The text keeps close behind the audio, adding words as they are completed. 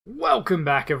Welcome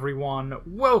back, everyone.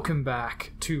 Welcome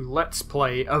back to Let's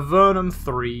Play Avernum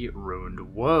 3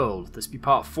 Ruined World. This be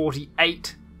part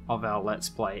 48 of our Let's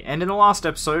Play. And in the last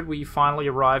episode, we finally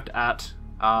arrived at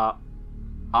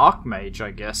Archmage, I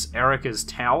guess, Erica's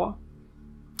tower.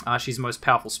 She's the most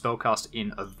powerful spellcaster in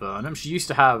Avernum. She used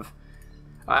to have...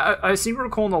 I seem to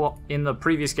recall in the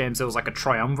previous games there was like a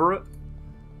triumvirate.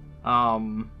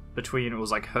 Between, it was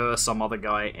like her, some other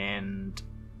guy, and...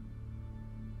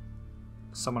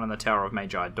 someone in the Tower of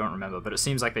Magi. I don't remember, but it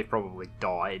seems like they probably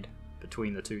died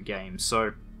between the two games.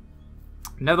 So,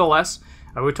 nevertheless,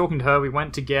 we were talking to her. We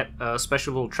went to get a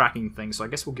special little tracking thing, so I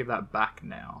guess we'll give that back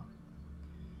now.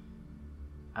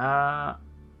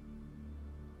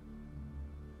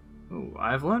 Ooh,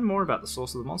 I have learned more about the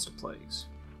source of the monster plagues.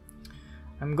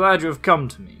 I'm glad you have come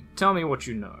to me. Tell me what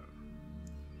you know.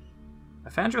 I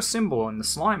found your symbol in the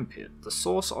slime pit, the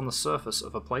source on the surface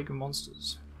of a plague of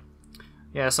monsters.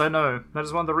 Yes, I know. That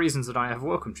is one of the reasons that I have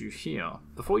welcomed you here.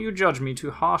 Before you judge me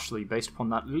too harshly based upon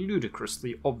that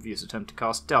ludicrously obvious attempt to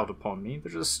cast doubt upon me,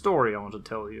 there's a story I want to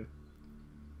tell you.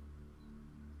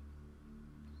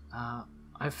 I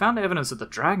have found evidence that the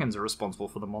dragons are responsible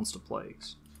for the monster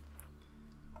plagues.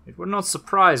 It would not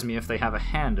surprise me if they have a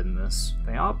hand in this.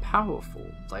 They are powerful,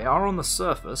 they are on the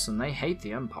surface, and they hate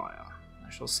the Empire.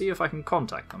 I shall see if I can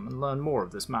contact them and learn more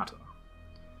of this matter.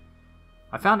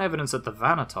 I found evidence that the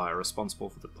Vanity are responsible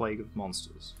for the plague of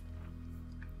monsters.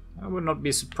 I would not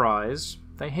be surprised.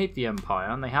 They hate the Empire,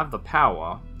 and they have the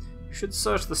power. You should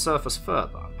search the surface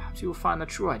further. Perhaps you will find the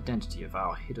true identity of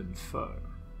our hidden foe.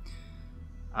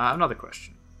 Another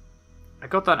question. I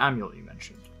got that amulet you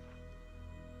mentioned.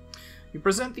 You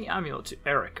present the amulet to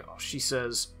Erica. She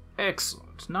says,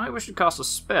 "Excellent. Now I wish to cast a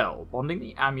spell, bonding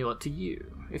the amulet to you.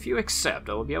 If you accept,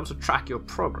 I will be able to track your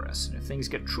progress, and if things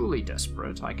get truly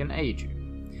desperate, I can aid you.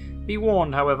 Be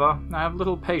warned, however, I have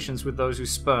little patience with those who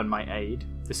spurn my aid.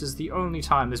 This is the only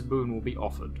time this boon will be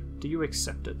offered. Do you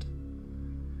accept it?"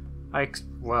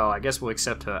 Well, I guess we'll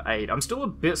accept her aid. I'm still a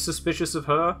bit suspicious of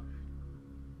her,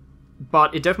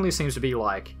 but it definitely seems to be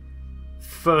like,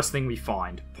 first thing we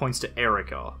find, points to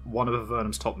Erica, one of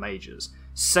Avernum's top mages.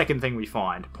 Second thing we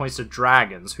find, points to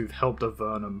dragons who've helped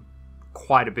Avernum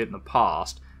quite a bit in the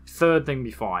past. Third thing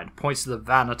we find, points to the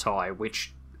Vanity,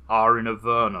 which are in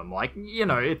Avernum. Like, you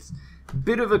know, it's a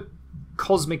bit of a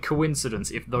cosmic coincidence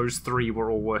if those three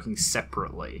were all working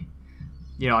separately.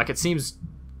 You know, like, it seems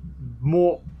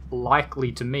more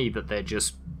likely to me that they're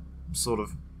just sort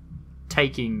of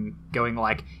going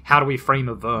like, how do we frame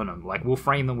Avernum? Like, we'll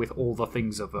frame them with all the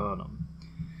things Avernum.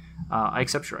 I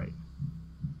accept your aid.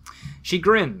 She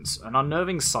grins, an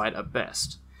unnerving sight at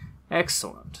best.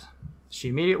 Excellent. She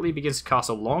immediately begins to cast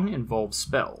a long, involved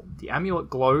spell. The amulet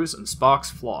glows and sparks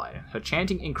fly. Her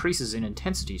chanting increases in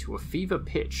intensity to a fever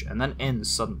pitch and then ends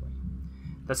suddenly.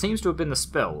 That seems to have been the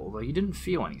spell, although you didn't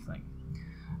feel anything.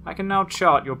 I can now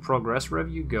chart your progress wherever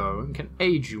you go and can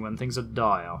aid you when things are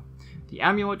dire. The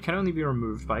amulet can only be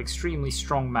removed by extremely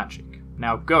strong magic.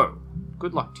 Now go.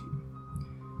 Good luck to you.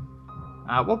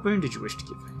 What boon did you wish to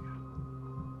give me?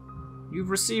 You've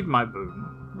received my boon.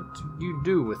 What you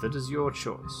do with it is your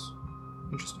choice.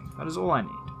 Interesting. That is all I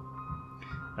need.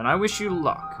 Then I wish you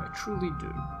luck. I truly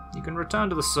do. You can return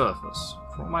to the surface.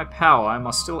 For all my power, I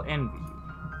must still envy you.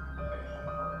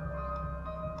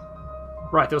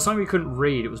 Right, there was something we couldn't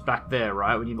read. It was back there,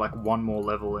 right? We need like one more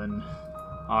level in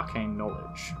arcane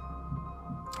knowledge.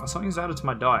 Oh, something's added to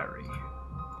my diary.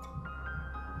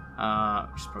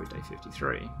 Which is probably day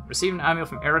 53. Receive an amulet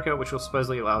from Erica, which will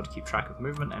supposedly allow her to keep track of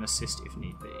movement and assist if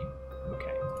need be.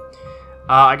 Okay.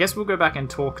 I guess we'll go back and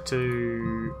talk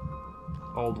to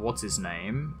old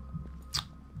what's-his-name,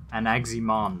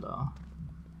 Anaximander.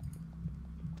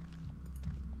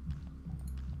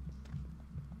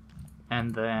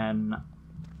 And then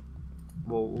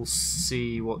we'll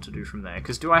see what to do from there.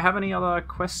 Because do I have any other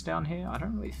quests down here? I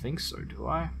don't really think so, do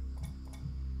I?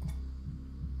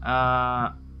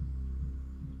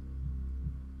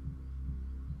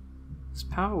 This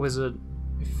power wizard.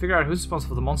 Figure out who's responsible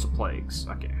for the monster plagues.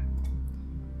 Okay.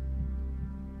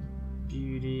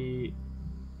 Beauty.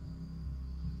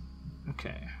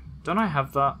 Okay. Don't I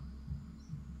have that?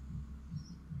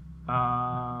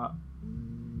 No,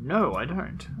 I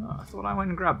don't. I thought I went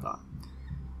and grabbed that.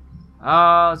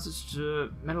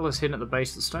 Metal is hidden at the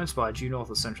base of the stone spire due north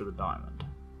of the center of the diamond.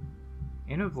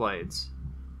 Inner Blades.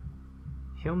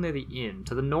 Hill near the inn.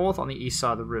 To the north on the east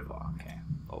side of the river. Okay.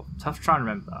 I'll have to try and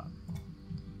remember that.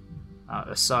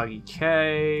 Asagi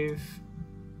Cave.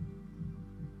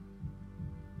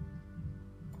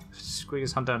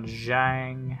 Squeakers hunt down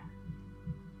Zhang.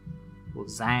 Or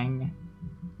Zhang.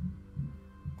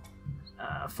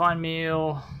 Fine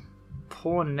meal.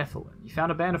 poor Nephilim. You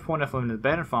found a band of poor Nephilim in an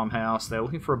abandoned farmhouse. They're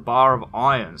looking for a bar of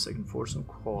iron so they can forge some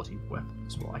quality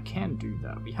weapons. Well, I can do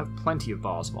that. We have plenty of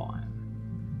bars of iron.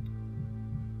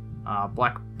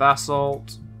 Black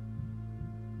basalt.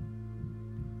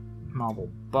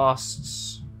 Marble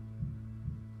busts.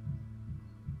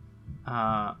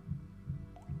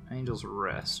 Angel's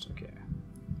Rest. Okay.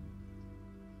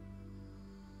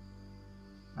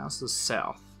 That's the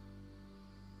south.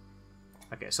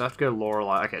 Okay, so I have to go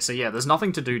Lorelei. Okay, so yeah, there's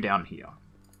nothing to do down here.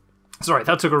 Sorry,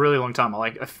 that took a really long time. I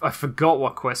forgot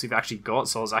what quests we've actually got,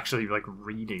 so I was actually like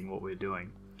reading what we're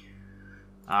doing.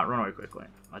 Run away quickly.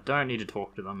 I don't need to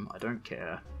talk to them. I don't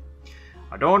care.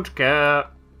 I don't care.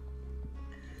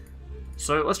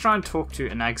 So let's try and talk to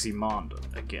Anaximander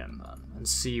again, then, and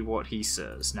see what he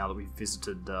says now that we've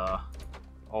visited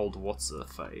old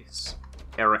what's-her-face,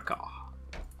 Erica.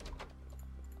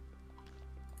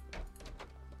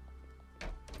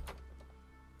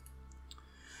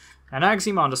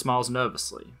 Anaximander smiles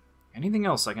nervously. Anything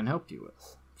else I can help you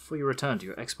with before you return to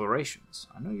your explorations?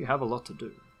 I know you have a lot to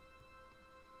do.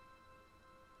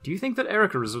 Do you think that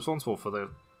Erica is responsible for the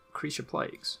creature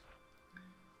plagues?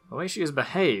 The way she has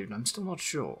behaved, I'm still not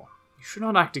sure. You should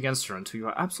not act against her until you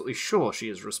are absolutely sure she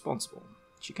is responsible.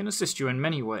 She can assist you in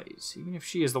many ways, even if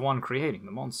she is the one creating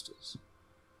the monsters.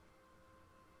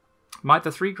 Might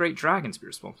the three great dragons be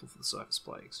responsible for the surface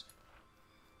plagues?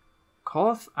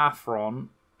 Koth, Athron,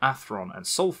 and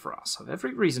Sulfuras have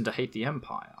every reason to hate the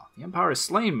Empire. The Empire has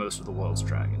slain most of the world's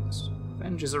dragons.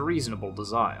 Revenge is a reasonable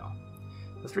desire.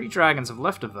 The three dragons have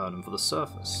left Avernum for the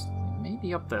surface. They may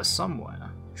be up there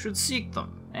somewhere. You should seek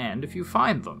them, and if you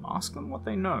find them, ask them what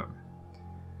they know.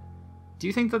 Do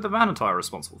you think that the Vanatai are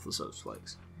responsible for the surface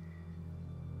plagues?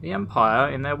 The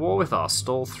Empire, in their war with us,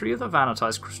 stole 3 of the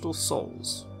Vanatai's crystal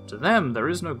souls. To them, there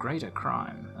is no greater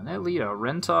crime, and their leader,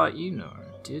 Rentar Ino,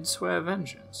 did swear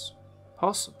vengeance.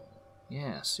 Possible.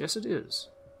 Yes, it is.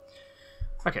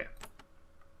 Okay.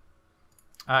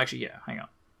 Actually, yeah, hang on.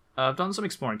 I've done some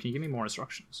exploring. Can you give me more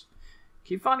instructions?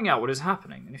 Keep finding out what is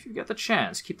happening, and if you get the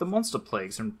chance, keep the monster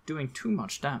plagues from doing too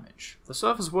much damage. If the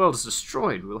surface world is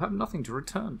destroyed, we'll have nothing to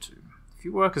return to. If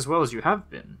you work as well as you have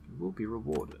been, you will be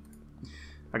rewarded.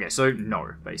 Okay, so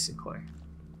no, basically.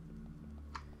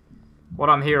 What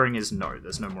I'm hearing is no,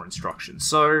 there's no more instructions.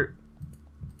 So,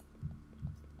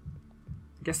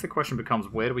 I guess the question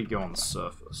becomes, where do we go on the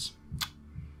surface?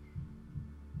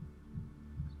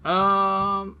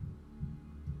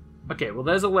 Okay, well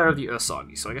there's a lair of the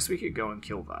Ursagi, so I guess we could go and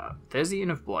kill that. There's the Inn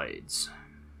of Blades.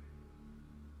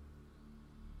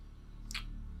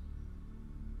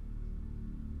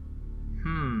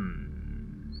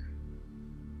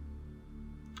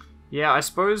 Yeah, I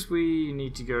suppose we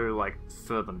need to go, like,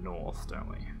 further north, don't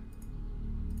we?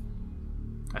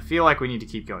 I feel like we need to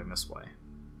keep going this way.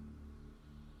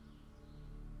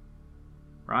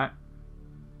 Right?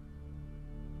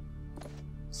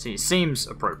 See, seems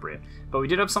appropriate. But we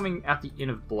did have something at the Inn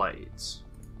of Blades.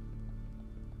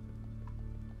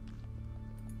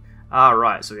 Ah,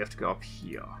 right, so we have to go up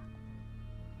here.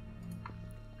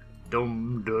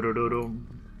 Dum da da da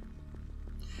dum.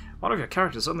 One of your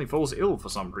characters suddenly falls ill for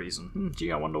some reason.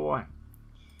 Gee, I wonder why.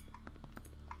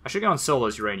 I should go and sell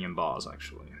those uranium bars,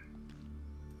 actually.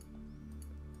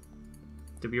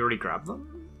 Did we already grab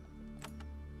them?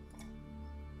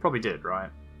 Probably did,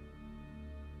 right?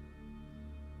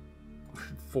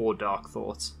 4 dark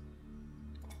thoughts.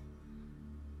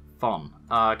 Fun.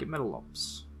 Get metal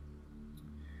ops.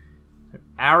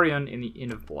 Arion in the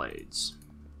Inn of Blades.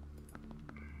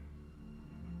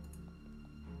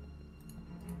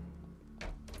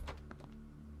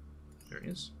 There he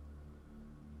is.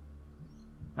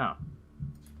 Oh.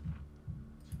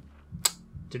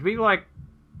 Did we like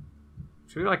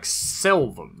sell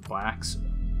them by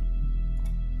accident?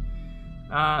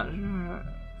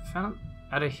 Found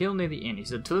at a hill near the inn. He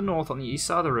said, to the north on the east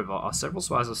side of the river are several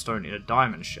spires of stone in a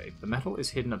diamond shape. The metal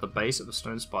is hidden at the base of a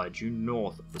stone spire due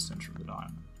north of the center of the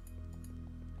diamond.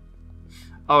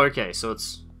 Oh, okay, so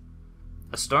it's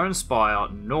a stone spire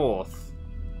north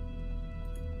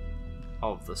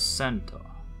of the center.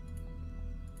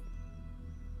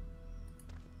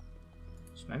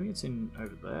 So maybe it's in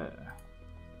over there.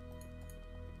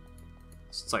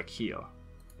 So it's like here.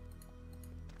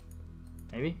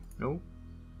 Maybe? No?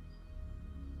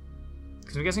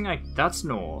 Because I'm guessing, like, that's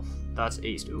north, that's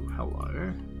east. Ooh,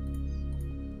 hello.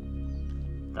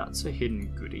 That's a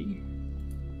hidden goodie.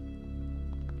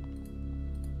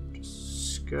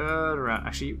 Just skirt around.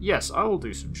 Actually, yes, I will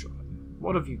do some shopping.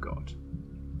 What have you got?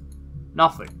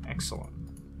 Nothing. Excellent.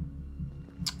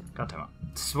 God damn it.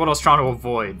 This is what I was trying to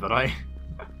avoid, but I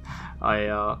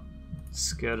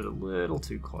skirted a little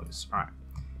too close. Alright.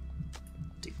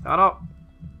 that up.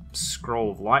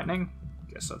 Scroll of Lightning.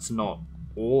 Guess that's not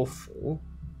awful.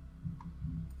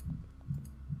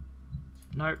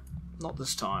 Nope, not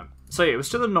this time. So yeah, it was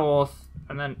to the north,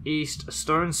 and then east, a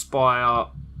stone spire.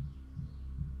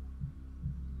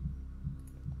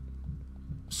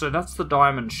 So that's the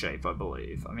diamond shape, I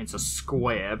believe. I mean, it's a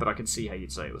square, but I can see how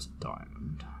you'd say it was a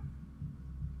diamond.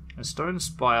 A stone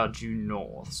spire due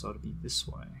north, so it'll be this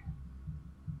way.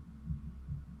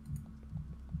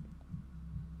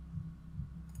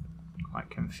 Quite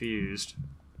confused.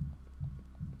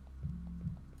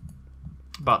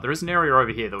 But there is an area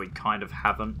over here that we kind of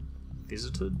haven't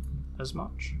visited as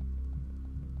much.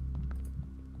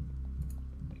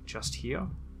 Like just here.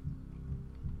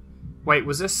 Wait,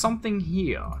 was there something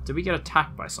here? Did we get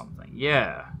attacked by something?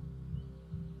 Yeah.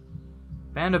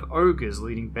 Band of ogres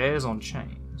leading bears on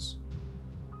chains.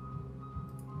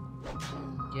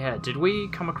 Yeah, did we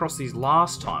come across these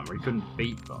last time where we couldn't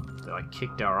beat them? They like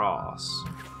kicked our ass.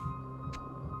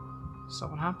 Is that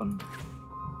what happened?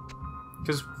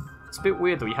 Because it's a bit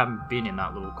weird that we haven't been in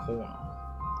that little corner.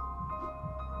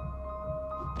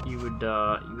 You would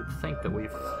think that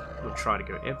we'd try to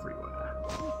go everywhere.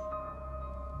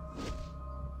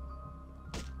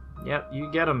 Yep,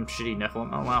 you get him, shitty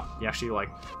Nephilim. Oh wow, you actually like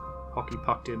hockey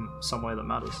pucked him somewhere that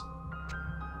matters.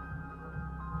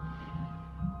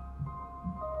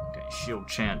 Okay, shield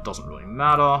chant doesn't really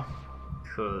matter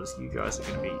because you guys are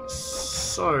going to be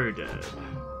so dead.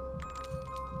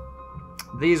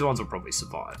 These ones will probably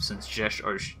survive, since Jesh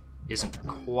Osh isn't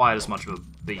quite as much of a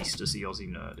beast as the Aussie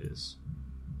Nerd is.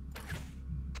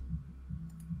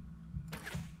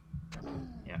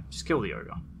 Yeah, just kill the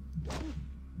ogre.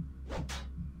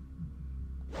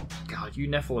 God, you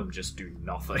Nephilim just do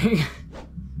nothing.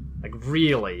 Like,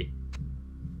 really?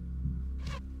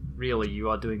 Really, you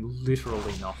are doing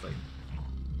literally nothing.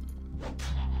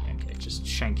 Okay, just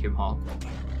shank him up.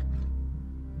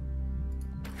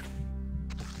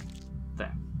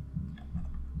 There.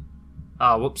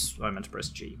 Ah, whoops, I meant to press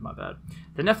G, my bad.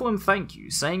 The Nephilim thank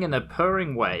you, saying in a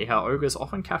purring way how ogres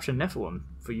often capture Nephilim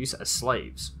for use as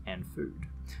slaves and food.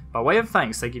 By way of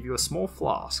thanks, they give you a small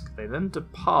flask. They then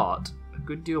depart a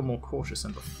good deal more cautious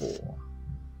than before.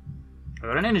 I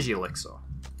got an energy elixir.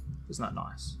 Isn't that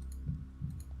nice?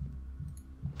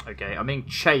 Okay, I'm being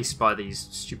chased by these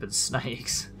stupid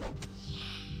snakes.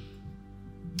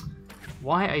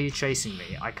 Why are you chasing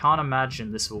me? I can't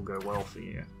imagine this will go well for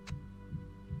you.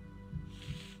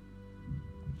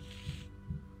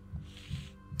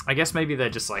 I guess maybe they're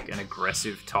just like an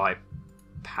aggressive type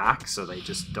pack, so they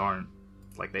just don't...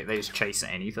 Like, they just chase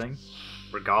anything,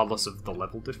 regardless of the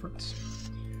level difference.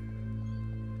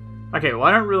 Okay, well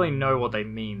I don't really know what they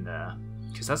mean there.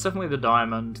 Because that's definitely the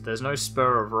diamond. There's no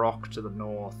spur of rock to the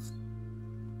north.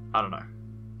 I don't know.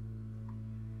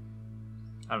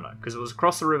 I don't know, because it was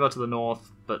across the river to the north,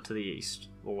 but to the east,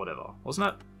 or whatever, wasn't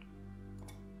it?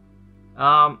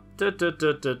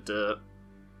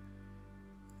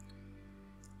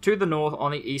 To the north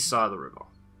on the east side of the river.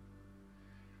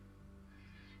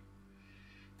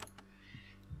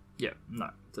 Yeah, no,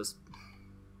 there's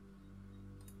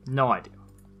no idea.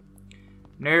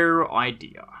 No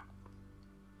idea.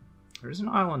 There is an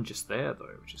island just there,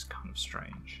 though, which is kind of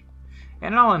strange.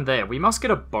 And an island there. We must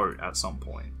get a boat at some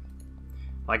point.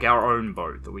 Like our own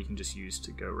boat that we can just use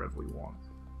to go wherever we want.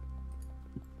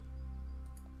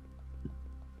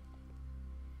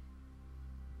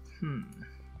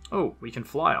 Oh, we can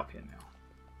fly up here now.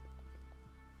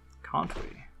 Can't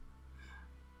we?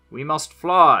 We must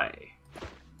fly.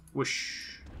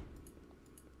 Whoosh.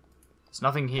 There's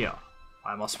nothing here.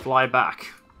 I must fly back.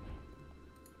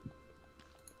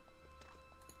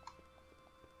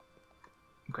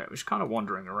 Okay, we're just kind of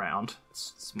wandering around.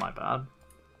 It's my bad.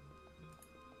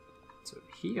 It's over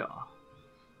here.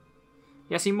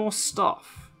 Yeah, see, more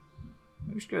stuff.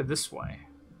 Maybe we should go this way.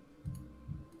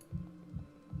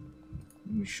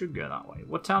 Maybe we should go that way.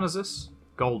 What town is this?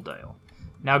 Golddale.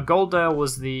 Now, Golddale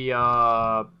was the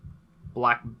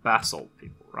Black Basalt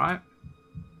people, right?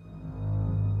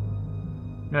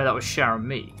 No, that was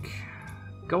Sharameek.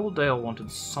 Golddale wanted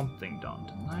something done,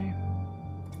 didn't they?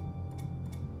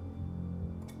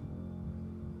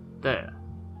 There.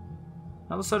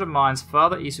 Another set of mines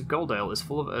farther east of Golddale is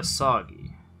full of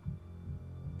Ursagi.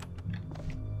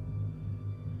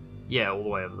 Yeah, all the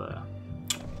way over there.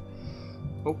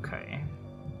 Okay.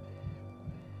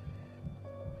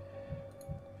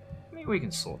 I mean, we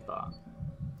can sort that.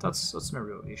 That's no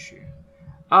real issue.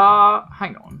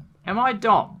 Hang on. Am I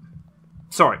dumb?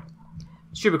 Sorry.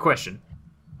 Stupid question.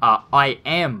 I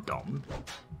am dumb.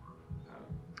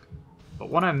 But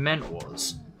what I meant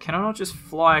was, Can I not just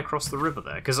fly across the river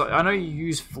there? Because I know you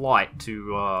use flight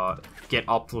to get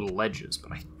up little ledges,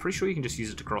 but I'm pretty sure you can just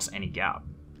use it to cross any gap.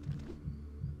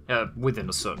 Within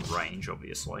a certain range,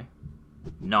 obviously.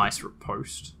 Nice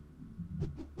riposte.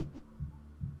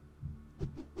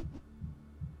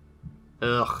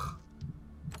 Ugh.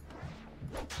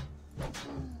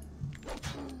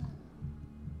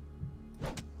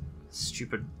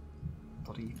 Stupid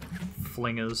bloody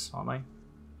flingers, aren't they?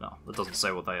 No, that doesn't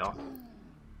say what they are.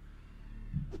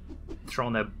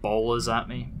 Throwing their bowlers at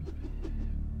me.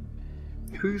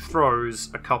 Who throws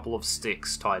a couple of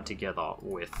sticks tied together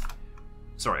with...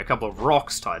 Sorry, a couple of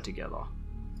rocks tied together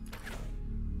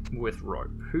with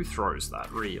rope? Who throws that,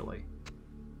 really?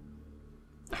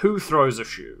 Who throws a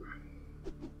shoe?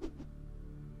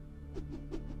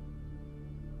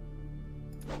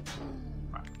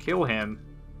 Right, kill him.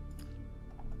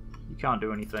 You can't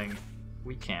do anything.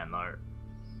 We can, though.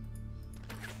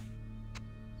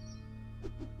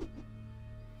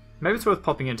 Maybe it's worth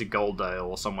popping into Golddale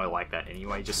or somewhere like that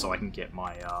anyway, just so I can get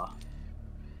my,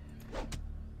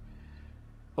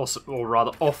 or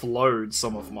rather, offload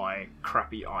some of my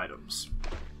crappy items.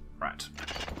 Right.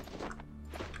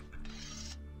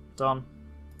 Done.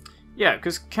 Yeah,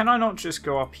 because can I not just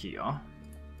go up here?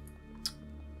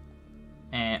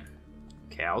 And...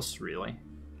 cows, really.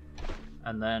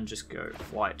 And then just go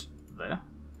flight there.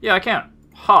 Yeah, I can.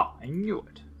 Ha! I knew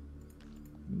it.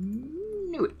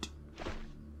 Knew it.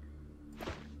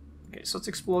 Okay, so let's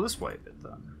explore this way a bit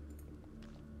then.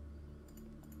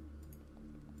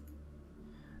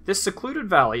 This secluded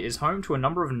valley is home to a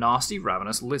number of nasty,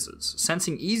 ravenous lizards.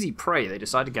 Sensing easy prey, they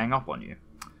decide to gang up on you.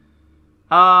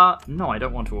 No, I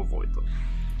don't want to avoid them.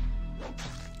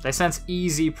 They sense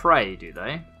easy prey, do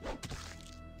they?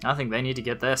 I think they need to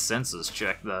get their senses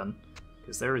checked then.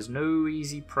 Because there is no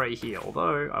easy prey here,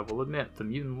 although, I will admit, the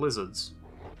mutant lizards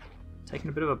taking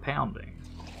a bit of a pounding.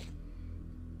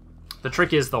 The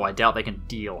trick is, though, I doubt they can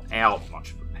deal out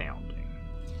much of a pounding.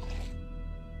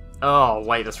 Oh,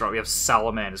 wait, that's right, we have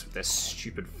salamanders with their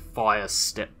stupid fire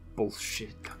step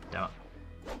bullshit. God damn it.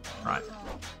 Right.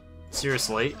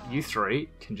 Seriously, you three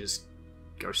can just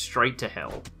go straight to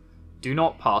hell. Do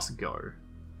not pass go.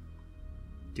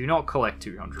 Do not collect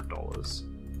 $200.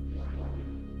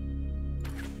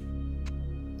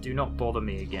 Do not bother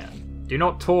me again. Do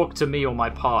not talk to me or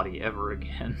my party ever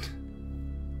again.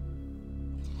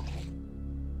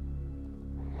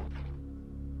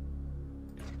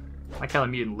 Like how the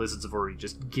mutant lizards have already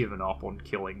just given up on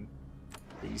killing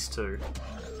these two.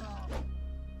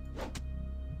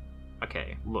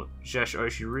 Okay, look, Jesh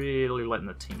Oshi really letting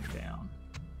the team down.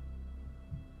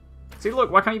 See,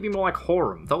 look, why can't you be more like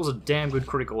Horum? That was a damn good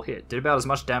critical hit. Did about as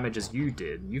much damage as you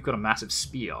did. You've got a massive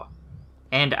spear.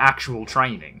 And actual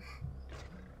training.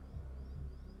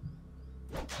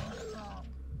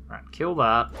 Right, kill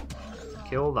that.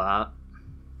 Kill that.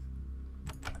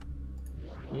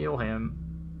 Heal him.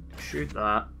 Shoot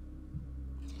that.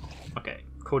 Okay,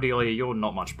 Cordelia, you're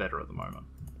not much better at the moment.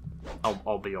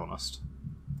 I'll be honest.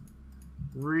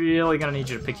 Really gonna need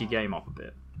you to pick your game up a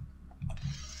bit.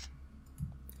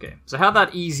 Okay, so how'd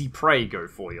that easy prey go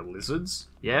for you, lizards?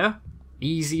 Yeah?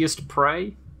 Easiest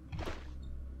prey?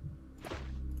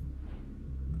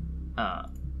 There.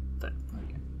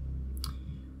 Okay.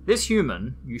 This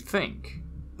human, you think,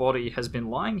 body has been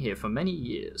lying here for many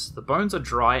years. The bones are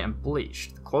dry and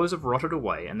bleached, the clothes have rotted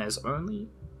away, and there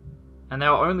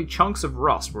are only chunks of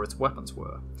rust where its weapons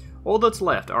were. All that's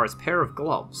left are its pair of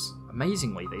gloves.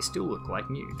 Amazingly, they still look like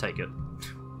new. Take it.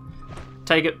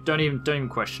 Take it. Don't even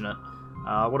question it.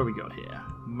 What do we got here?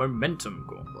 Momentum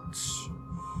gauntlets.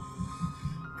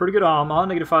 Pretty good armor,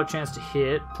 -5 chance to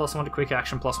hit, +1 to quick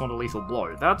action, +1 to lethal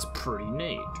blow. That's pretty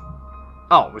neat.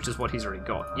 Oh, which is what he's already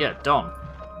got. Yeah, done.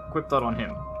 Equip that on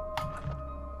him.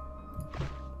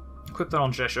 Equip that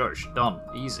on Jeshosh. Done.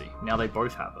 Easy. Now they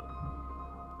both have it.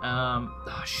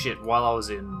 Oh, shit, while I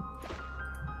was in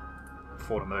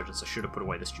Fort Emergence, I should have put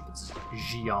away the stupid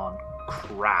Xi'an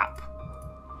crap.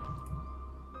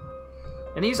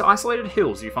 In these isolated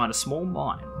hills, you find a small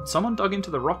mine. Someone dug into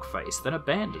the rock face, then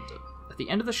abandoned it. At the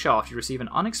end of the shaft, you receive an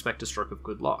unexpected stroke of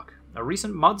good luck. A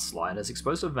recent mudslide has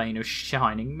exposed a vein of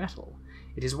shining metal.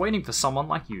 It is waiting for someone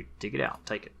like you to dig it out.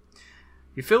 Take it.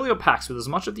 You fill your packs with as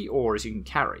much of the ore as you can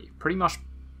carry, pretty much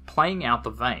playing out the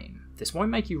vein. This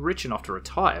won't make you rich enough to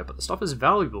retire, but the stuff is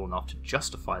valuable enough to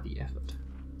justify the effort.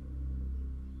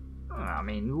 I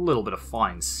mean, a little bit of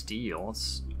fine steel.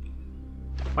 It's...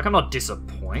 like, I'm not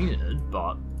disappointed,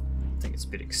 but I think it's a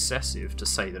bit excessive to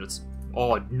say that it's,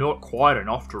 oh, not quite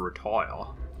enough to retire.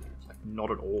 It's like, not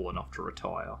at all enough to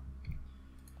retire.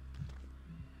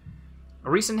 A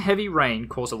recent heavy rain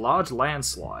caused a large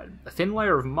landslide. A thin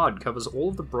layer of mud covers all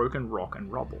of the broken rock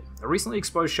and rubble. A recently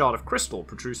exposed shard of crystal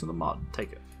protrudes from the mud.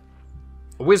 Take it.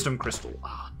 A wisdom crystal.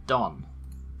 Ah, done.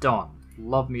 Done.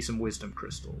 Love me some wisdom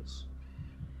crystals.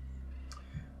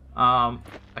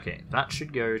 Okay, that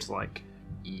should go to, like,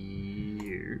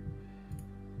 you.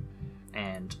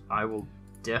 And I will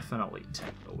definitely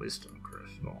take the wisdom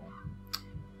crystal.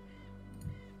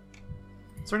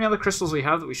 Is there any other crystals we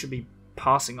have that we should be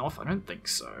passing off? I don't think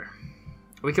so.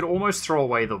 We could almost throw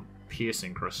away the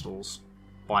piercing crystals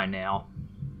by now.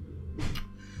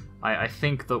 I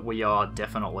think that we are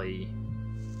definitely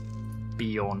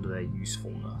beyond their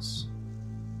usefulness.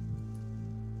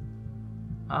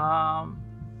 I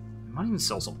might even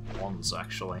sell some wands,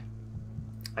 actually.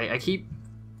 I keep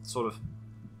sort of,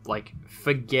 like,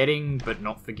 forgetting but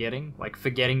not forgetting. Like,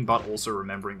 forgetting but also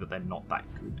remembering that they're not that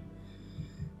good.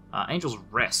 Angel's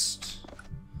Rest.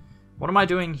 What am I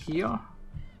doing here?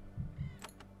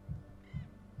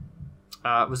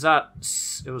 It was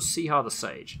Sihar the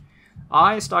Sage.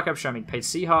 I, Starcap Shoming, paid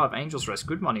Sihar of Angel's Rest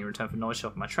good money in return for knowledge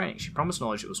of my training. She promised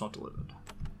knowledge that was not delivered.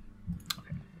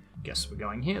 Okay, guess we're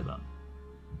going here then.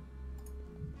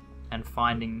 And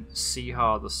finding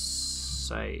Sihar the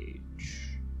Sage.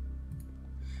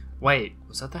 Wait,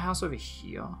 was that the house over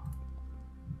here?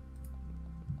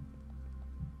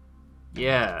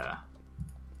 Yeah.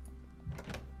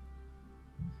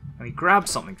 And we grabbed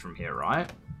something from here,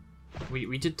 right?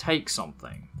 We did take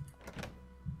something.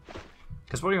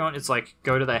 Because what do you want? It's like,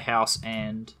 go to their house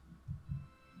and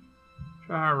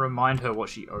try to remind her what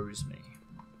she owes me.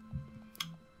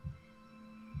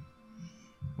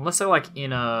 Unless they're like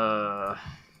in an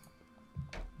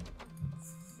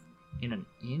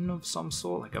inn of some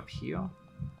sort, like up here.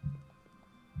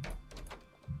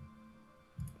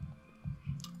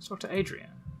 Let's talk to Adrian.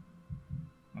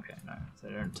 Okay, no, they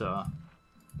don't know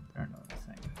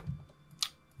anything.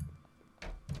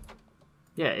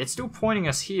 Yeah, it's still pointing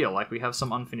us here, like we have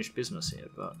some unfinished business here,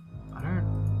 but I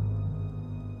don't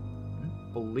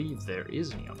believe there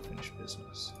is any unfinished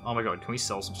business. Oh my god, can we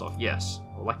sell some stuff? Yes,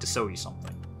 I'd like to sell you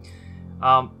something.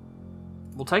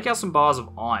 We'll take out some bars of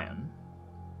iron.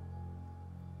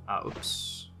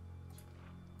 Oops.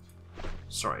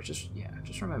 Sorry, just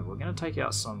remember, we're going to take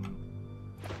out some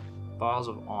bars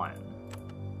of iron.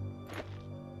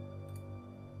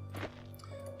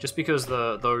 Just because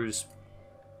those...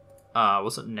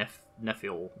 was it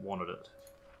Nephil wanted it.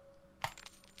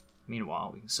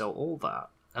 Meanwhile, we can sell all that.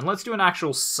 And let's do an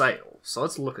actual sale. So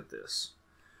let's look at this.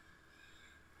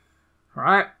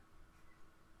 Alright.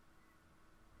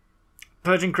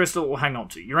 Purging Crystal we'll hang on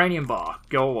to. Uranium Bar,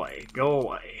 go away, go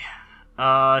away.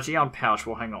 Geon Pouch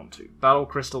we'll hang on to. Battle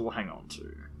Crystal we'll hang on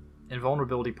to.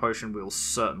 Invulnerability Potion we'll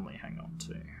certainly hang on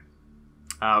to.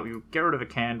 We'll get rid of a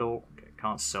candle. Okay,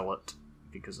 can't sell it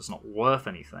because it's not worth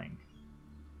anything.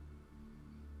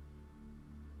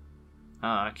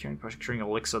 Curing Potion, Curing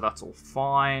Elixir, that's all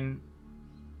fine.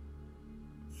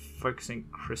 Focusing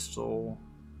Crystal.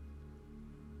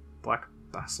 Black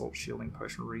Basalt Shielding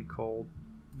Potion recalled.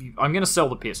 I'm going to sell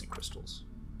the Piercing Crystals.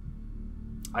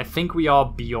 I think we are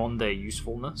beyond their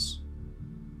usefulness.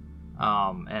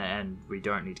 And we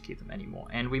don't need to keep them anymore.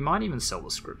 And we might even sell the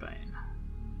Scribane.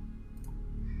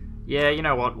 Yeah, you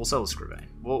know what? We'll sell the Scribane.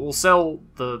 We'll sell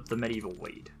the Medieval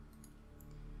Weed.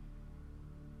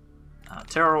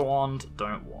 Terror Wand,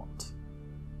 don't want.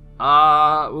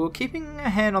 We're keeping a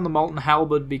hand on the Molten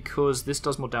Halberd because this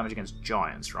does more damage against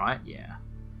giants, right? Yeah.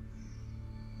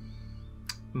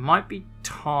 Might be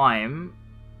time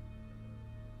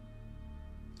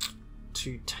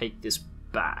to take this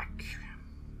back.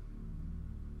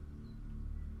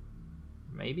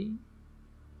 Maybe?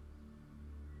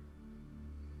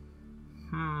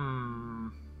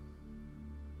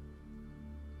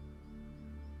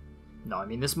 No, I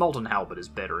mean, this Molten Halberd is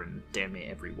better in damn near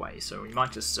every way, so we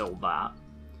might just sell that.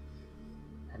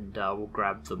 And we'll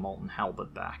grab the Molten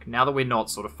Halberd back, now that we're not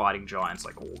sort of fighting giants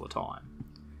like all the time.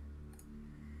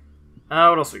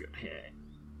 What else we got here?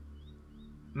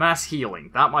 Mass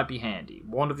Healing, that might be handy.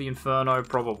 Wand of the Inferno,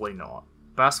 probably not.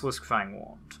 Basilisk Fang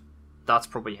Wand, that's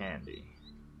probably handy.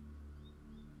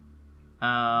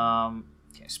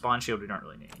 Okay, Spine Shield we don't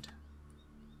really need.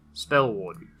 Spell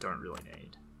Ward we don't really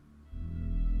need.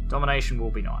 Domination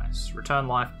will be nice. Return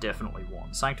Life, definitely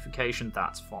want. Sanctification,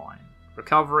 that's fine.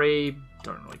 Recovery,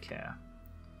 don't really care.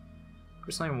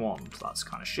 Crystalline Wand, that's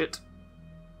kind of shit.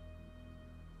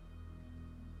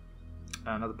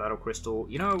 Another Battle Crystal.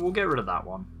 You know, we'll get rid of that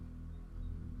one.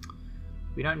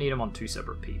 We don't need them on two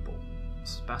separate people.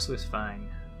 Basilisk Fang.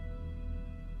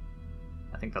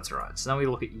 I think that's right. So now we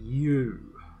look at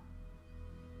you.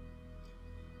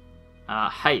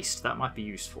 Haste, that might be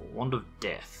useful. Wand of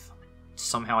Death.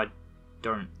 Somehow I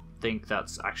don't think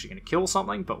that's actually going to kill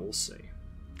something, but we'll see.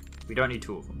 We don't need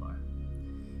two of them, though.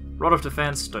 Rod of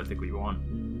Defense, don't think we want.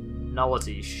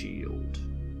 Nullity Shield.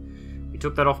 We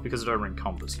took that off because it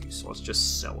over-encompass you, so let's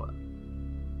just sell it.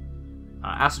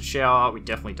 Acid Shower, we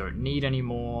definitely don't need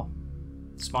anymore.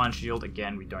 Spine Shield,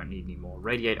 again, we don't need anymore.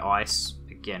 Radiate Ice,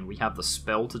 again, we have the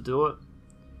spell to do it.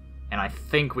 And I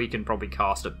think we can probably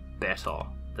cast it better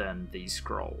than these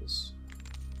scrolls.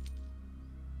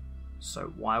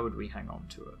 So why would we hang on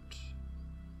to it?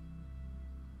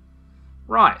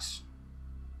 Right.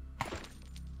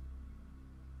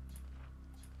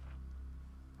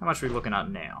 How much are we looking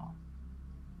at now?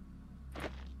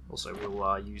 Also,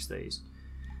 we'll use these.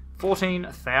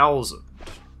 14,000.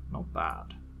 Not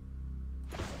bad.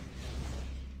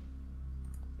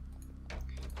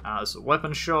 There's a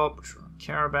weapon shop, which we don't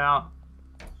care about.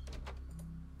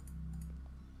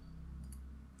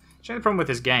 The only problem with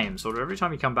this game, sort of every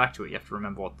time you come back to it, you have to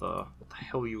remember what the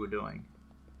hell you were doing.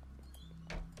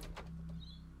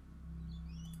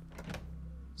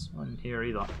 There's no one in here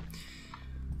either.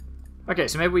 Okay,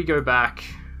 so maybe we go back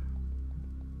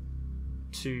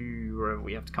to wherever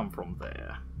we have to come from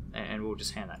there, and we'll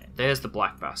just hand that in. There's the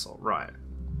Black Basalt, right.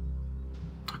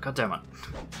 Oh, God damn it.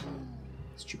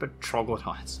 Stupid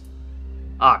troglodytes.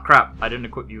 Ah, crap, I didn't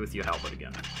equip you with your halberd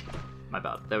again. My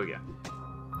bad. There we go.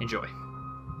 Enjoy.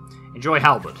 Enjoy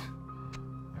halberd.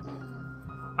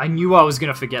 I knew I was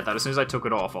gonna forget that. As soon as I took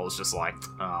it off, I was just like,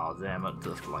 oh, damn it.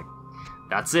 Like,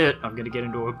 that's it. I'm gonna get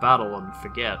into a battle and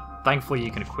forget. Thankfully,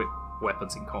 you can equip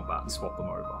weapons in combat and swap them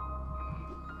over.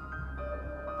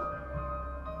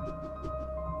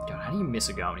 God, how do you miss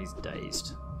a guy when he's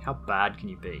dazed? How bad can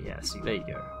you be? Yeah, see, there you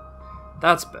go.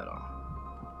 That's better.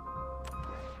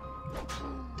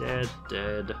 Dead,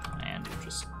 dead, and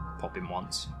just pop him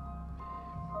once.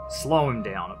 Slow him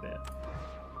down a bit.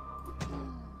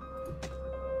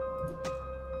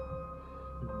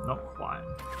 Not quite.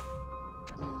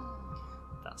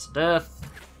 That's death.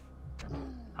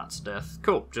 That's death.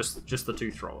 Cool, just the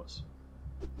two throwers.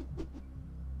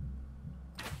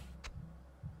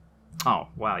 Oh,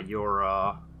 wow, you're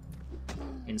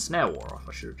in Snare War off.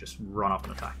 I should have just run up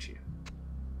and attacked you.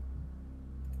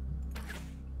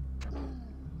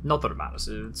 Not that it matters.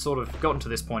 It's sort of gotten to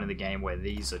this point in the game where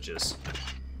these are just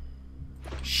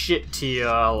shit tier,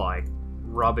 like,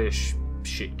 rubbish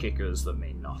shit kickers that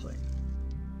mean nothing.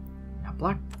 Now,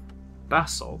 Black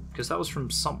Basalt, because that was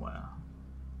from somewhere.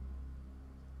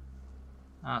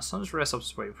 Sun's Rare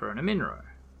Substitute for an Aminro.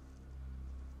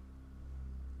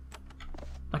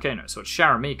 Okay, no, so it's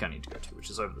Sharamik I need to go to,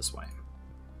 which is over this way.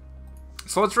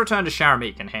 So let's return to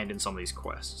Sharamik and hand in some of these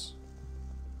quests.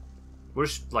 We'll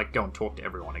just, like, go and talk to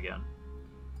everyone again.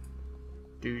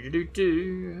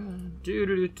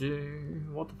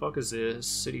 What the fuck is this?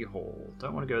 City Hall.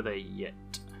 Don't want to go there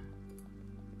yet.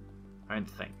 I don't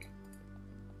think.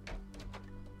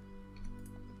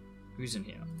 Who's in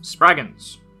here?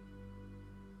 Spraggins!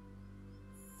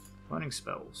 Learning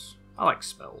spells. I like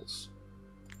spells.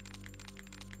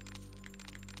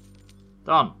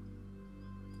 Done.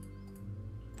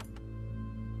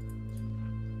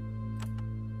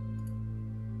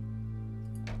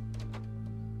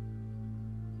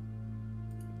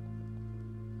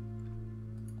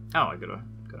 Oh, I got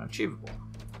an achievable.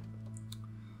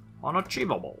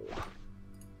 Unachievable.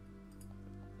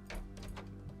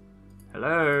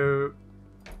 Hello.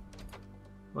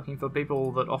 Looking for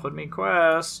people that offered me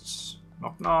quests.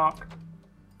 Knock knock.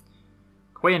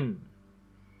 Quinn.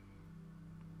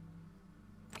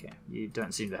 Okay, you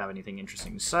don't seem to have anything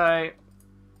interesting to say.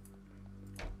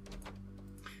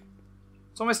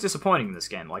 It's almost disappointing in this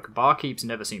game. Like, barkeeps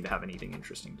never seem to have anything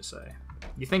interesting to say.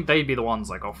 You think they'd be the ones,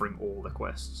 like, offering all the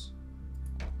quests.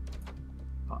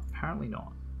 But apparently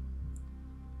not.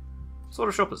 What sort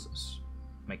of shop is this?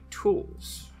 Make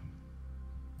tools.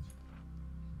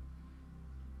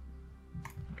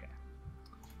 Okay.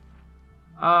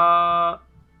 Well,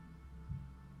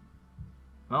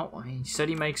 I mean, he said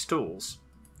he makes tools.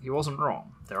 He wasn't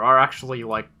wrong. There are actually,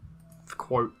 like,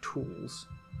 quote, tools.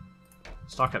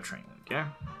 Starcap training, okay?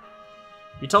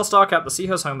 You tell Starcap the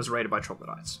Seahouse home was raided by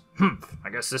troglodytes. I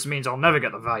guess this means I'll never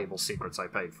get the valuable secrets I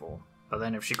paid for. But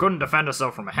then if she couldn't defend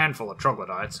herself from a handful of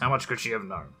troglodytes, how much could she have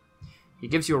known? He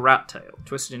gives you a rat tail,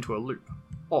 twisted into a loop.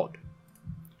 Odd.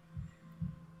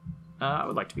 I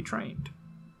would like to be trained.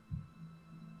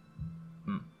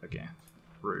 Okay.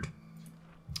 Rude.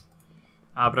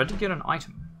 But I did get an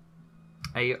item.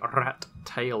 A rat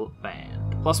tail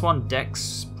band. +1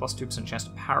 dex, +2% chance to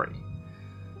parry.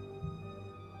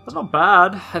 That's not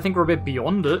bad. I think we're a bit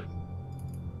beyond it.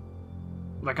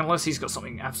 Like, unless he's got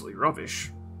something absolutely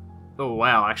rubbish. Oh,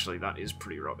 wow, actually, that is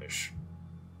pretty rubbish.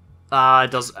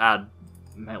 It does add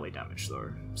melee damage,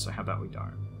 though, so how about we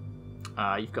don't?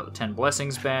 You've got the 10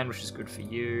 Blessings band, which is good for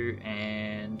you,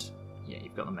 and... yeah,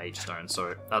 you've got the Mage Stone,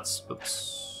 so that's...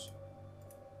 oops.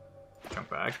 Junk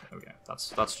bag. Okay,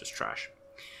 that's just trash.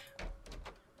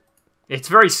 It's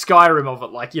very Skyrim of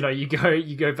it, like, you know, you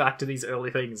go back to these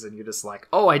early things, and you're just like,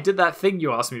 oh, I did that thing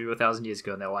you asked me to do 1,000 years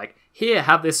ago, and they're like, here,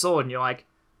 have this sword, and you're like,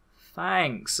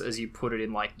 thanks, as you put it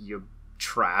in, like, your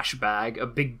trash bag, a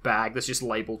big bag that's just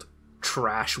labelled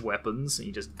trash weapons, and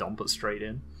you just dump it straight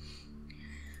in.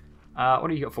 What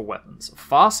do you got for weapons? A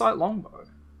Farsight longbow.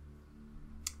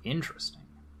 Interesting.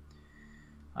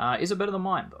 Is it better than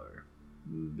mine, though?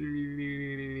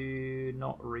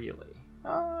 Not really.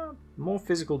 More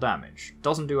physical damage.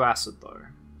 Doesn't do acid, though.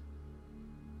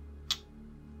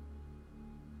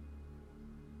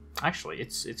 Actually,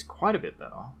 it's quite a bit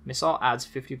better. Missile adds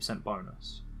 50%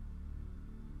 bonus.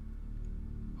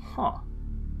 Huh.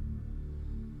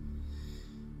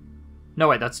 No,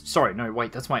 wait, that's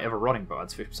my ever-rotting bow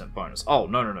adds 50% bonus. Oh,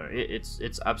 no.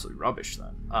 It's absolutely rubbish,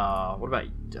 then. What about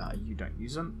you don't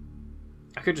use them?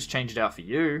 I could just change it out for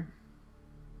you.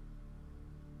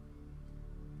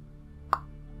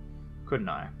 Couldn't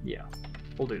I? Yeah,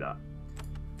 we'll do that.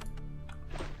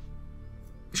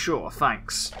 Sure,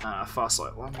 thanks.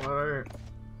 Farsight longbow.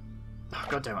 Oh,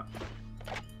 God damn it.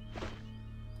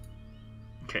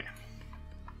 Okay.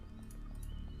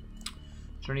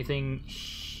 Is there anything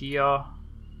here?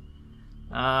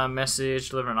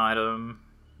 Message, deliver an item.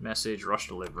 Message, rush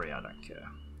delivery, I don't care.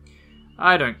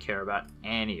 I don't care about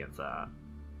any of that.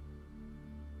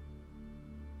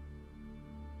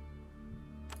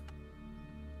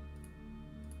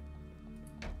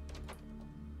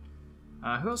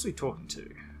 Who else are we talking to?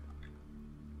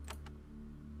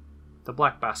 The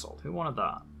Black Basalt. Who wanted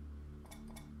that?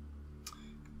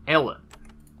 Ellen.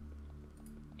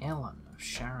 Ellen of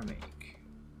Sharamik.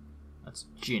 That's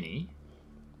Ginny.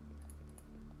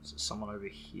 Is there someone over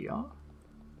here?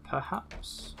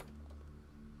 Perhaps?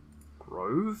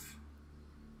 Grove?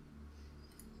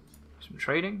 Some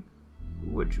trading?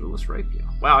 Ooh, a Jeweler's Rapier.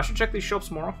 Wow, I should check these shops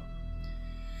more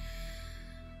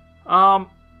often.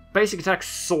 Basic attack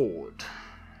sword.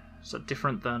 Is that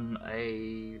different than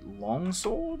a long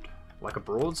sword? Like a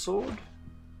broadsword?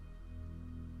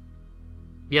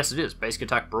 Yes, it is. Basic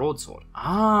attack broadsword.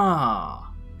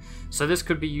 Ah! So this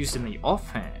could be used in the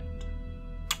offhand.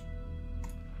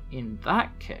 In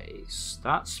that case,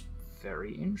 that's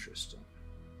very interesting.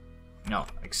 No,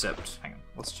 except, hang on.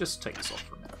 Let's just take this off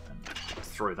for a minute and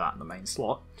throw that in the main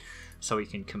slot so we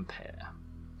can compare.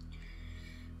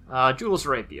 Jeweler's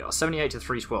Rapier, 78 to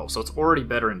 312, so it's already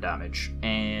better in damage,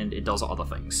 and it does other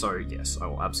things, so yes, I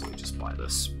will absolutely just buy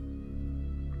this.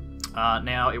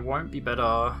 Now, it won't be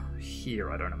better here,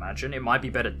 I don't imagine. It might be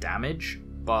better damage,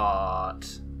 but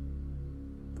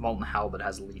the Molten Halberd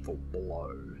has lethal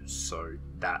blow, so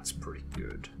that's pretty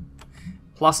good.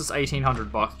 Plus it's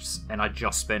 1,800 bucks, and I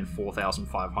just spent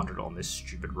 4,500 on this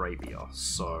stupid rapier,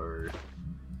 so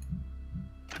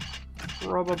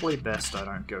probably best I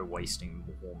don't go wasting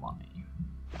more money.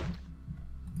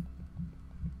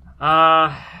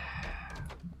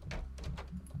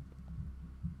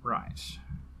 Right.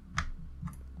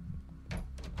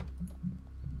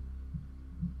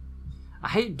 I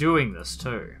hate doing this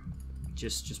too.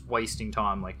 Just wasting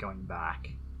time, like going back.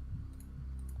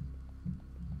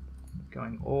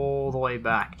 Going all the way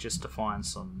back just to find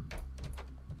some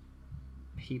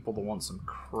people that want some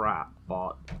crap,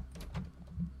 but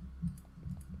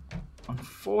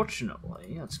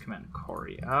unfortunately, let's command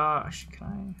Cory. Actually,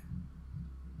 can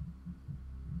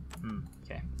I?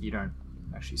 Okay, you don't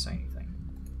actually say anything.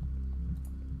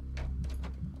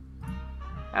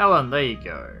 Ellen, there you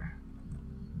go.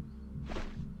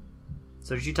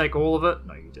 So did you take all of it?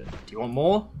 No, you didn't. Do you want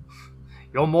more?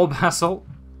 You want more basalt?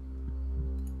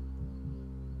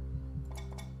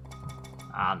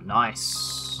 Ah,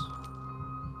 nice.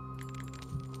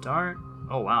 Don't.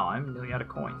 Oh wow, I'm nearly out of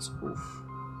coins. Oof.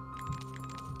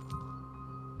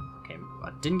 Okay,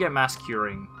 I didn't get mass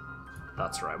curing.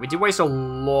 That's right. We did waste a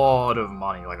lot of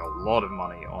money, like a lot of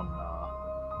money on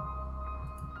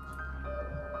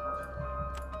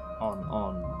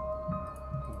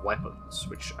weapons,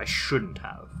 which I shouldn't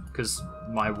have, because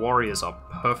my warriors are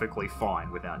perfectly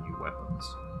fine without new weapons.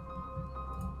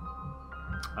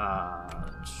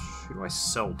 Who do I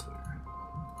sell to?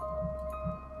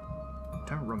 I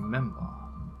don't remember.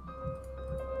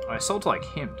 I sold to like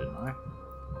him, didn't I?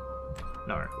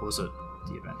 No, or was it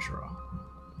the adventurer?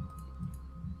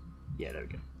 Yeah, there we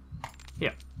go.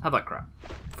 Yeah, have that crap.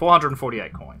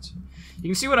 448 coins. You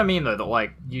can see what I mean, though, that,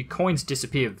 like, your coins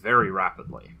disappear very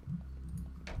rapidly.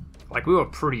 Like, we were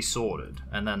pretty sorted,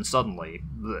 and then suddenly,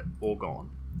 bleh, all gone.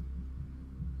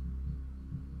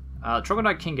 The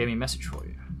Troglodyte King gave me a message for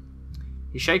you.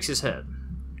 He shakes his head.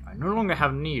 I no longer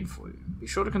have need for you. Be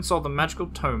sure to consult the magical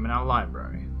tome in our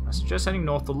library. I suggest heading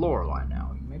north to Lorelei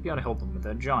now. You may be able to help them with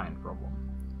their giant problem.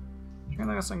 Is there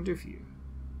anything else I can do for you?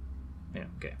 Yeah,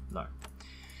 okay, no.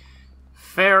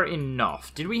 Fair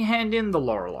enough. Did we hand in the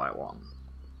Lorelei one?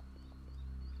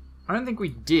 I don't think we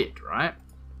did, right?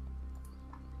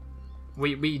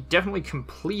 We definitely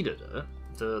completed it.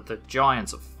 The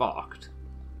giants are fucked.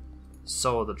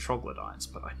 So are the troglodytes,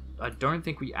 but I don't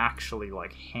think we actually,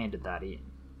 like, handed that in.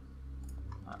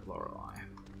 Lorelei.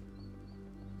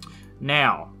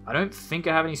 Now, I don't think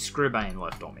I have any Scribane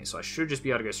left on me, so I should just be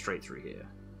able to go straight through here.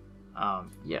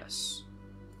 Yes.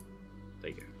 There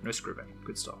you go. No Scribane.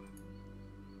 Good stuff.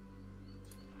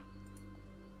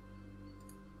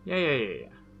 Yeah.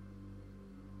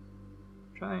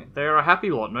 They're a happy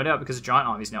lot, no doubt, because a giant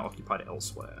army is now occupied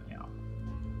elsewhere. Yeah.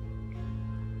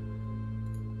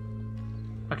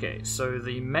 Okay, so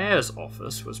the mayor's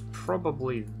office was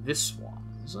probably this one,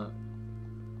 is it?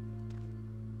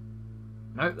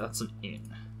 No, that's an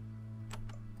inn.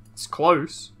 It's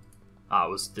close. Ah,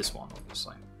 it was this one,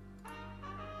 obviously.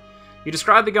 You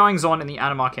described the goings-on in the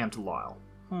Animar camp to Lyle.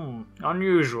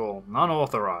 Unusual,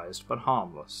 unauthorized, but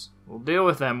harmless. We'll deal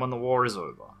with them when the war is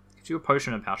over. Gives you a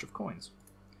potion and pouch of coins.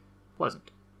 Pleasant.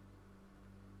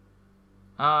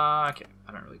 Okay,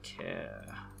 I don't really care.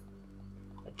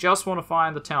 I just want to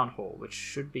find the town hall, which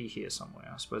should be here somewhere.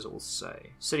 I suppose it will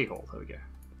say. City Hall, there we go.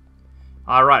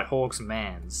 Alright, Hawk's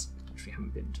Man's, which we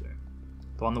haven't been to.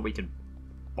 The one that we can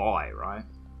buy, right?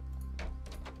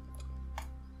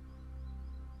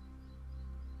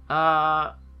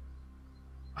 I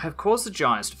have caused the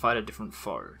giants to fight a different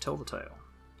foe. Tell the tale.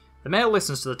 The mayor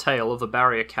listens to the tale of the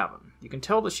barrier cavern. You can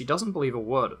tell that she doesn't believe a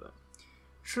word of it.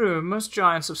 True, most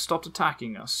giants have stopped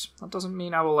attacking us. That doesn't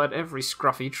mean I will let every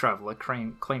scruffy traveller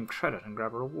claim credit and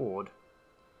grab a reward.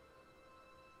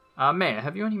 Mayor,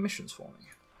 have you any missions for me?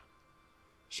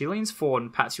 She leans forward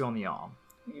and pats you on the arm.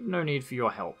 We have no need for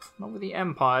your help. Not with the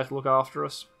Empire to look after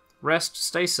us. Rest,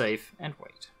 stay safe, and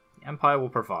wait. The Empire will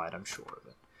provide, I'm sure of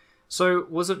it. So,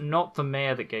 was it not the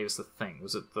mayor that gave us the thing?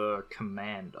 Was it the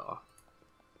commander?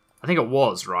 I think it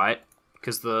was, right?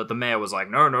 Because the mayor was like,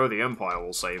 no, the Empire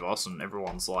will save us, and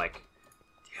everyone's like,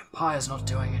 the Empire's not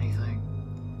doing anything.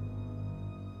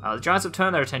 The giants have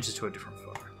turned their attentions to a different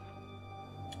foe.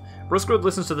 Ruskrud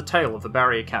listens to the tale of the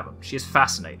barrier cavern. She is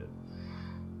fascinated.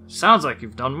 Sounds like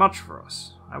you've done much for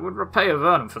us. I would repay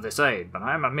Avernum for this aid, but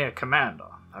I am a mere commander.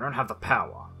 I don't have the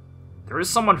power. There is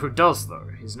someone who does, though.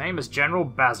 His name is General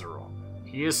Bazaron.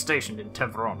 He is stationed in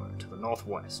Avernum, to the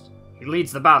northwest. He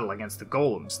leads the battle against the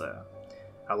golems there.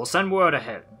 I will send word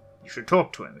ahead. You should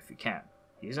talk to him if you can.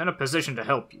 He is in a position to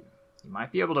help you. He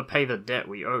might be able to pay the debt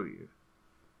we owe you.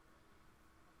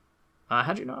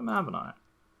 How do you know I'm Avernite?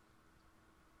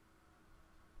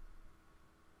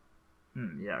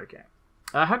 Yeah, okay.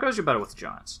 How goes your battle with the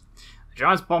giants? The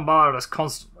giants bombarded us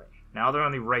constantly. Now they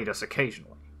only raid us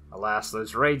occasionally. Alas,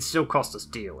 those raids still cost us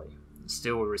dearly. And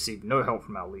still we received no help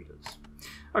from our leaders.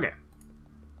 Okay.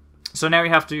 So now we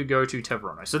have to go to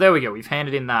Avernum. So there we go. We've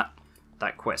handed in that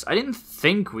quest. I didn't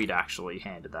think we'd actually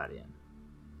handed that in.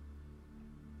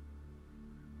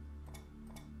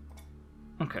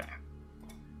 Okay.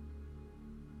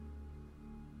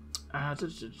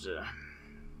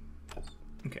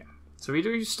 Okay. So we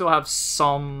do still have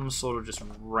some sort of just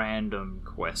random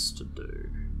quest to do.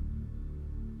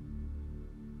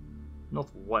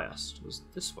 Northwest was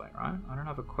this way, right? I don't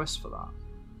have a quest for that.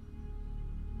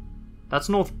 That's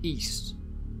northeast.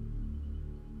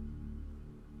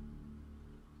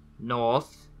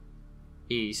 North,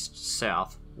 east,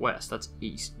 south, west. That's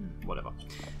east. Whatever.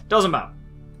 Doesn't matter.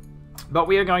 But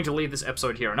we are going to leave this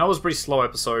episode here. And that was a pretty slow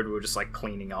episode. We were just like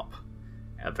cleaning up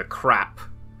the crap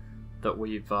that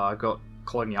we've got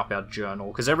clogging up our journal.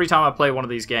 Because every time I play one of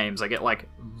these games, I get like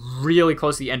really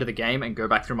close to the end of the game and go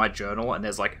back through my journal and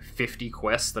there's like 50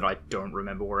 quests that I don't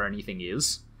remember where anything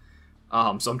is.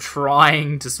 So I'm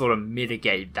trying to sort of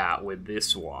mitigate that with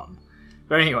this one.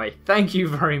 But anyway, thank you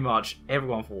very much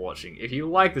everyone for watching. If you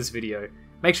like this video,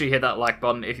 make sure you hit that like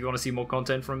button. If you want to see more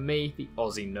content from me, the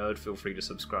Aussie Nerd, feel free to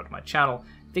subscribe to my channel.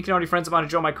 Think you know any friends of mine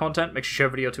enjoy my content, make sure you share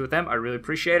a video or two with them. I really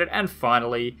appreciate it. And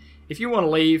finally, if you want to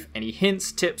leave any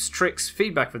hints, tips, tricks,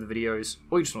 feedback for the videos,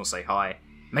 or you just want to say hi,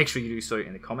 make sure you do so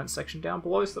in the comments section down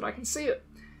below so that I can see it.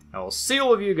 And I'll see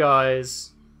all of you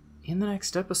guys in the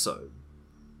next episode.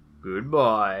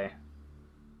 Goodbye.